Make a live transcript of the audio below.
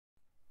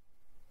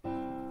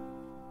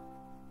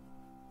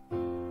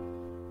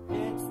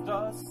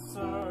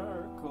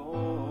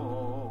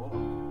circle,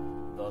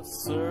 the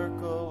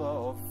circle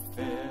of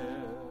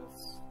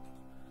fifths.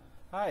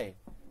 Hi,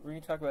 we're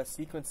going to talk about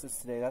sequences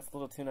today. That's the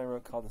little tune I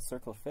wrote called The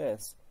Circle of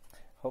Fifths.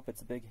 Hope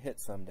it's a big hit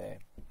someday.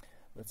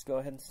 Let's go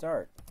ahead and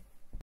start.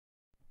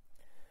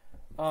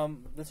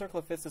 The circle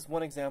of fifths is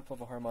one example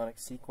of a harmonic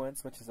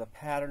sequence, which is a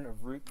pattern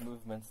of root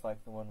movements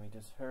like the one we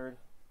just heard.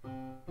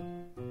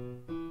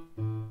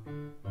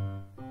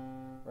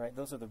 Right,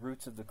 those are the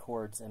roots of the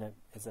chords, and it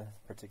is a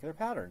particular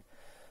pattern.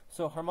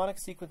 So harmonic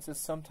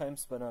sequences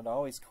sometimes, but not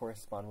always,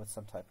 correspond with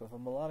some type of a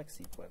melodic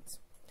sequence.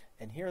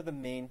 And here are the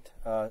main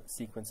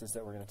sequences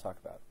that we're going to talk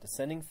about.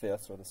 Descending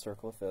fifths, or the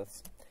circle of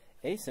fifths,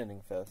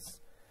 ascending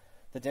fifths,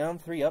 the down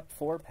 3 up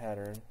 4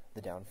 pattern,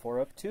 the down 4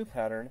 up 2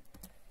 pattern,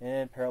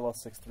 and parallel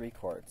 6/3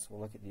 chords. We'll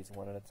look at these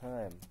one at a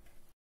time.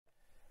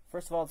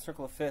 First of all, the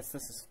circle of fifths,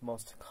 this is the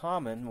most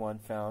common one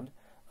found.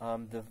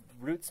 The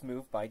roots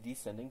move by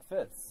descending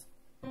fifths.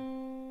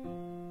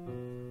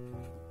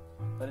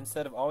 But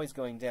instead of always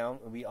going down,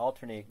 we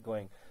alternate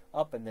going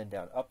up and then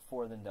down. Up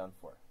 4, then down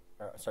 4.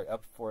 Or, sorry,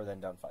 up 4,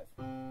 then down 5.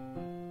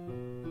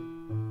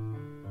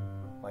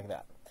 Like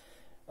that.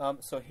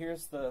 So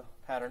here's the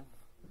pattern.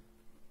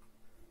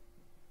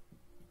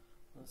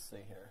 Let's see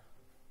here.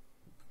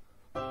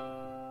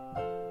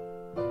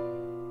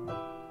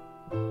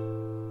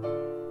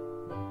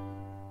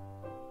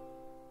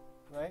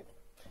 Right?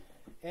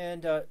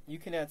 And you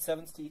can add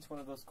sevenths to each one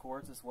of those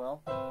chords as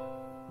well.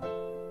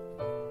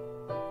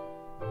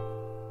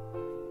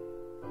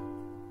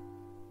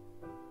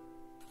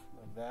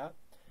 Like that.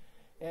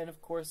 And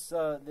of course,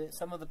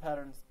 some of the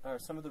patterns, or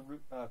some of the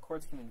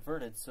chords can be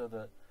inverted, so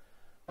that,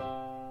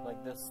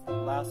 like this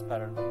last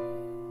pattern.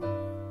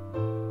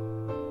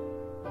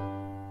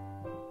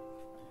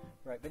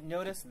 Right, but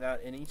notice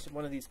that in each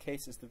one of these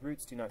cases, the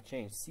roots do not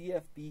change. C,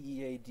 F, B,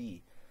 E, A,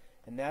 D.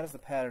 And that is the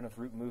pattern of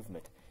root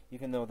movement.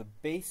 Even though the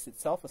bass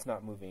itself is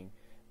not moving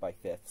by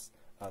fifths,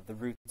 the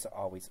roots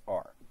always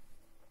are.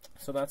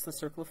 So that's the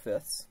circle of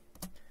fifths.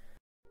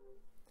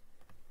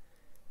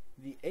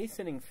 The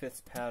ascending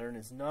fifths pattern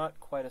is not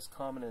quite as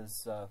common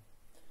as the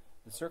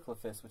circle of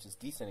fifths, which is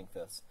descending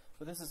fifths.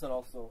 But this is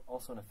also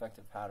an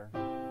effective pattern.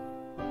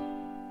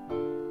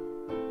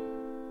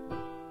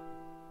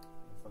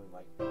 Something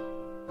like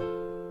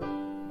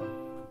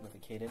with a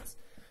cadence.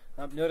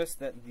 Notice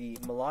that the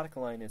melodic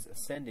line is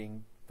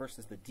ascending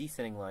versus the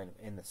descending line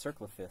in the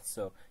circle of fifths.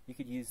 So you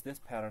could use this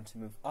pattern to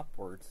move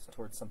upwards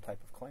towards some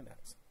type of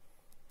climax.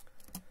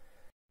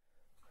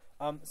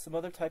 Some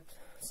other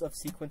types of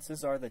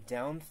sequences are the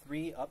down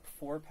 3 up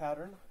 4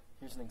 pattern.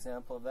 Here's an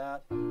example of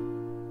that.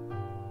 And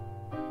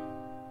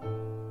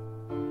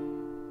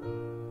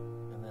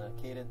then a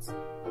cadence.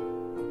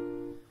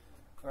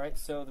 Alright,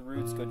 so the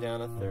roots go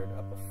down a third,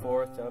 up a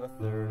fourth, down a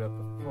third, up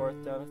a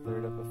fourth, down a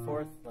third, up a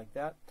fourth, like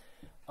that.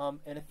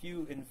 And if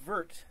you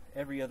invert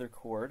every other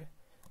chord,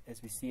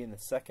 as we see in the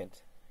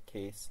second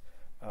case,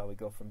 we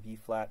go from B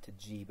flat to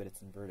G, but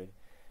it's inverted.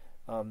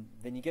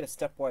 Then you get a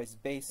stepwise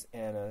bass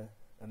and a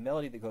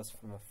melody that goes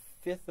from a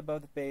fifth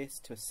above the bass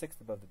to a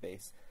sixth above the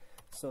bass.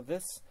 So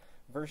this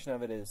version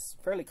of it is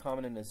fairly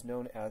common and is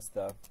known as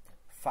the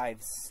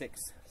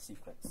 5/6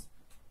 sequence,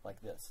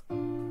 like this.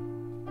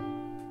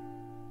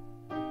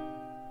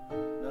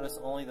 Notice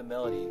only the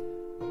melody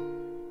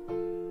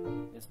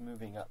is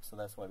moving up, so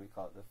that's why we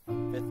call it the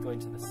fifth going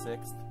to the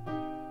sixth.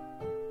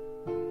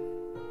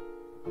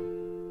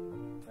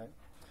 Right?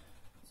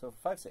 So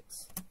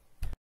 5/6.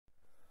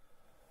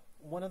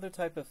 One other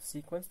type of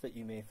sequence that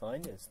you may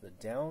find is the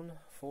down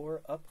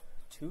 4 up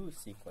 2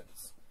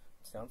 sequence.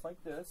 It sounds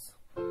like this.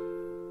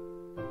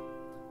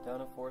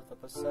 Down a fourth,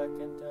 up a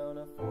second, down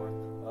a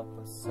fourth, up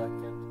a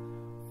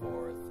second,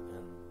 fourth,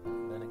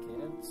 and then a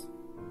cadence.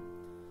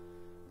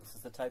 This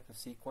is the type of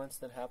sequence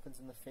that happens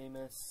in the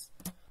famous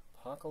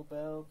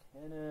Pachelbel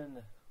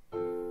canon.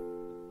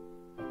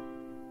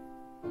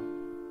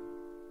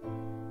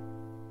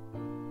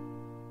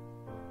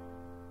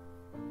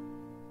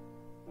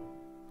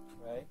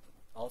 Right?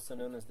 Also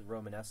known as the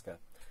Romanesca.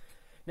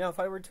 Now, if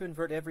I were to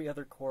invert every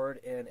other chord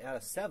and add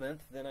a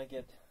seventh, then I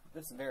get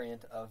this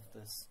variant of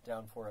this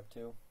down 4 up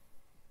 2.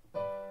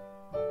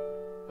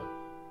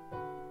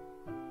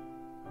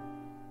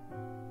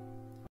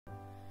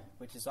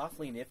 Which is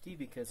awfully nifty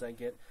because I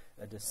get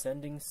a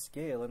descending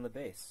scale in the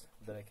bass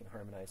that I can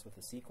harmonize with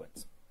the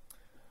sequence.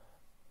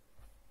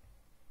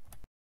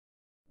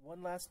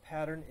 One last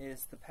pattern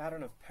is the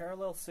pattern of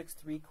parallel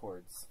 6/3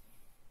 chords.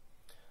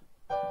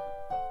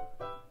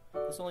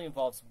 This only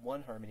involves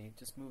one harmony,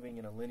 just moving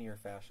in a linear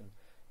fashion.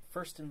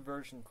 First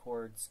inversion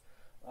chords,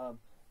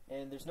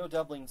 and there's no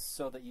doubling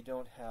so that you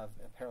don't have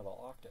parallel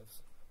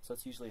octaves. So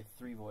it's usually a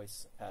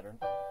 3-voice pattern.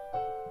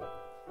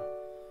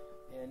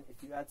 And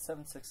if you add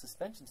 7/6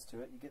 suspensions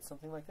to it, you get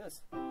something like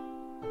this.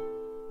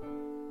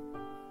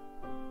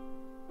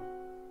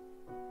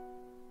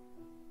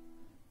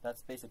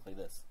 That's basically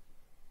this.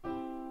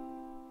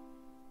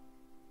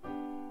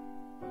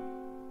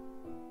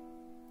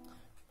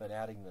 But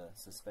adding the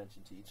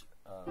suspension to each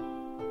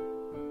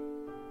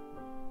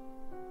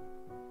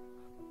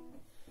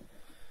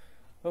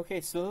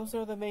Okay, so those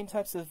are the main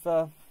types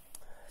of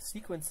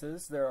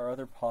sequences. There are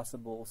other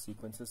possible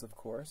sequences, of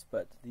course,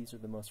 but these are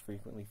the most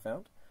frequently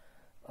found.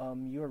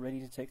 You are ready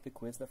to take the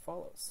quiz that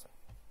follows.